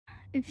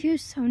It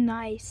feels so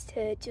nice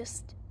to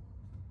just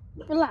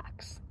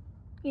relax,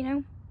 you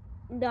know?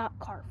 Not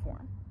car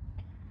form.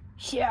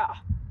 Yeah,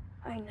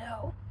 I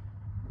know.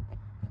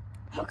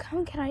 How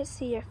come can I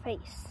see your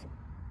face?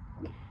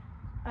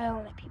 I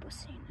don't like people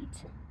seeing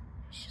it.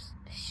 It's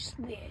just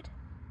weird.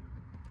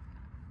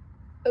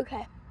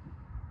 Okay.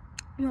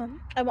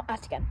 I won't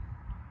ask again.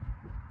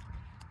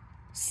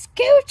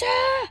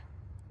 Scooter!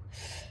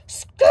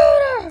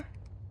 Scooter!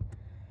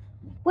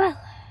 Well,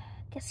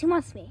 guess he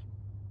wants me.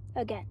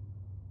 Again.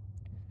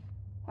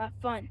 Have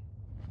fun.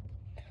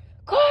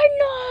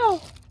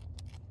 Cardinal!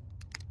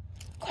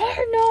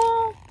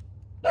 Cardinal!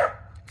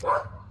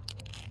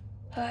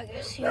 I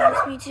guess he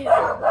wants me too.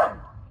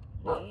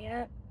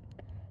 Yep.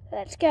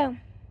 Let's go.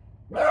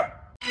 No.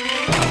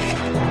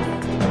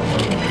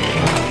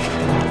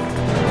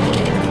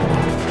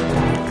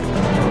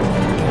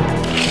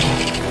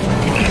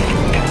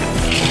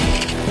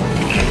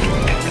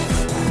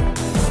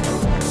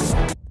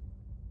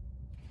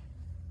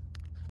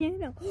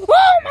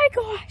 Oh my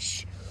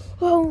gosh!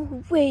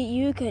 Oh wait,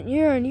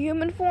 you're in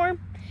human form?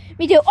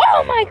 Me too.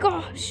 Oh my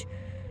gosh!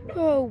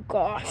 Oh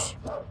gosh.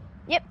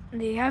 Yep,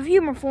 they have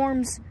human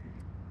forms.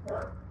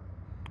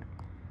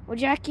 Well,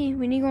 Jackie,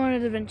 we need to go on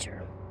an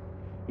adventure.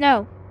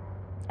 No,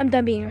 I'm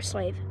done being your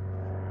slave.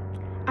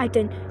 I've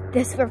done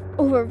this for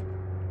over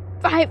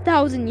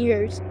 5,000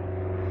 years.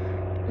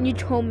 And you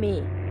told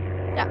me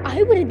that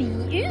I wouldn't be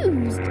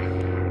used.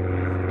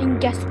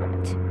 And guess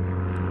what?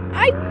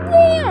 I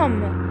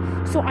am!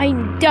 So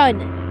I'm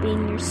done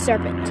being your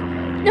servant.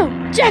 No,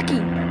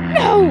 Jackie!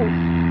 No!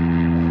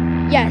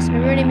 Yes, my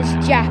real name is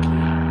Jackie,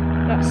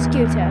 not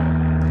Scooter.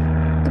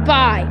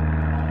 Goodbye.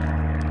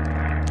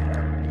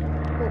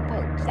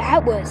 Well,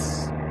 that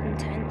was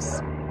intense.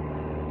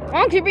 I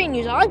don't keep being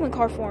used. I like my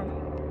car form.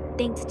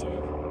 Thanks,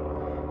 Dad.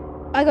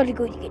 I gotta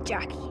go to get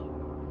Jackie.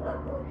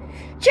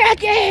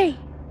 Jackie!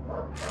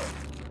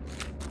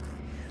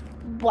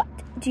 What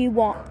do you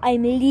want?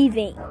 I'm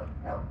leaving.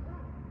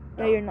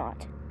 No, you're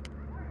not.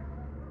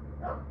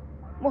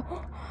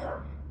 Well,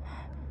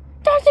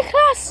 Dr.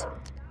 Claus!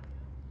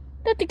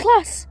 Dr.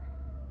 Claus!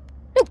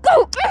 No,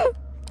 go!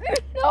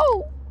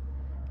 No!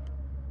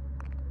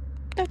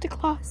 Dr.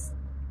 Claus.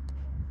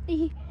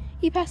 He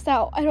passed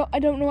out. I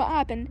don't know what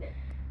happened.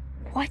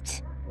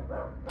 What?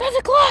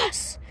 Dr.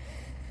 Claus!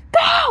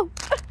 Go!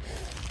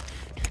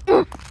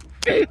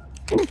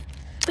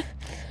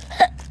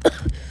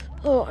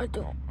 Oh, I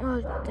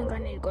think I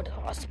need to go to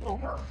the hospital.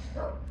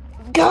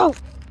 Go!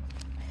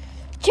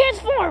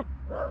 Transform!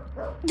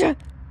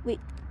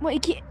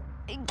 Wait, you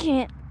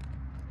can't.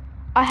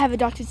 I have a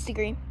doctor's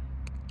degree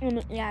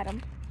in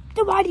Adam.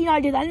 Then why did I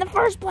do that in the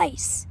first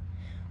place?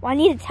 Well, I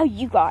need to tell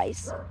you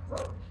guys.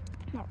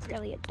 I'm not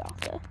really a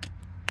doctor.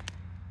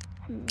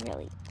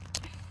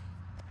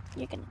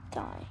 You're gonna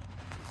die.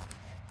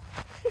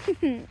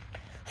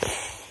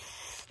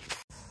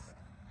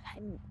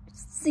 I'm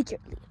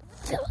secretly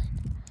a villain.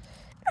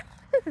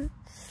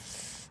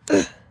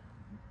 You're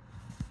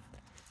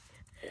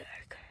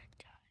gonna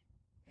die.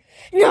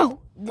 No!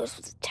 This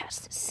was a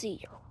test to see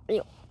your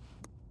real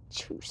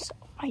true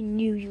self. I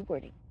knew you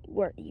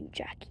weren't you,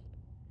 Jackie.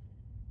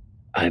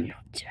 I'm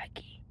not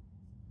Jackie.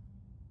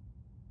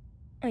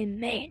 I'm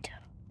Amanda.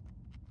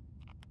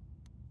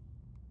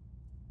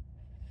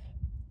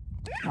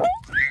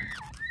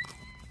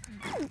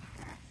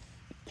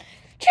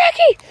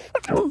 Jackie!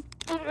 No!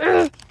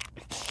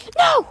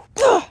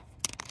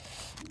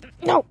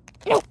 No!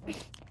 No!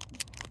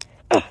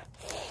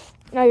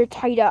 Now you're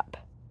tied up.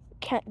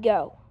 Can't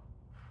go.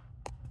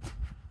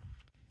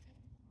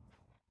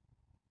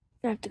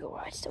 I have to go.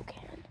 I still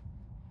can.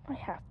 I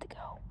have to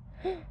go.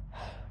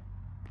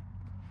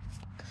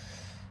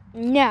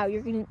 Now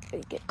you're gonna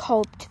get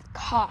called to the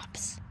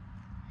cops.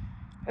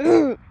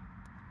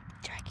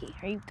 Jackie,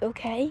 are you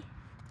okay?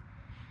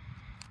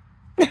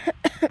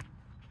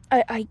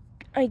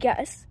 I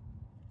guess.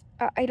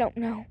 I don't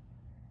know.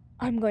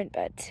 I'm going to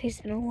bed.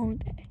 Today's been a long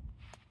day.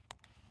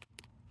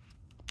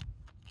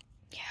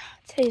 Yeah,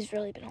 today's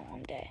really been a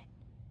long day.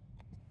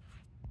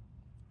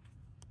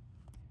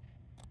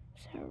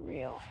 It's a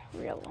real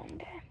long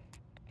day.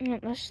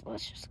 Let's just go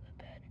to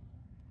bed.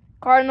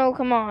 Cardinal,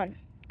 come on.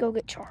 Go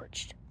get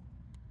charged.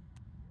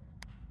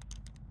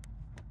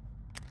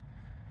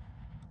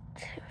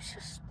 It was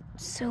just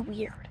so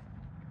weird.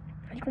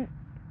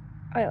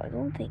 I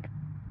don't think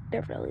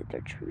they're really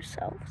their true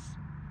selves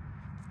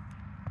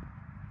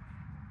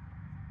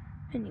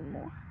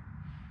anymore.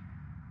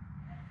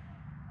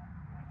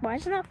 Why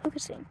is it not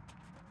focusing?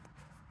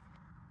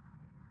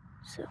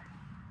 So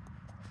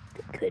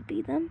they could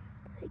be them.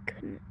 They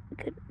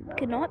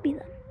could not be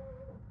them.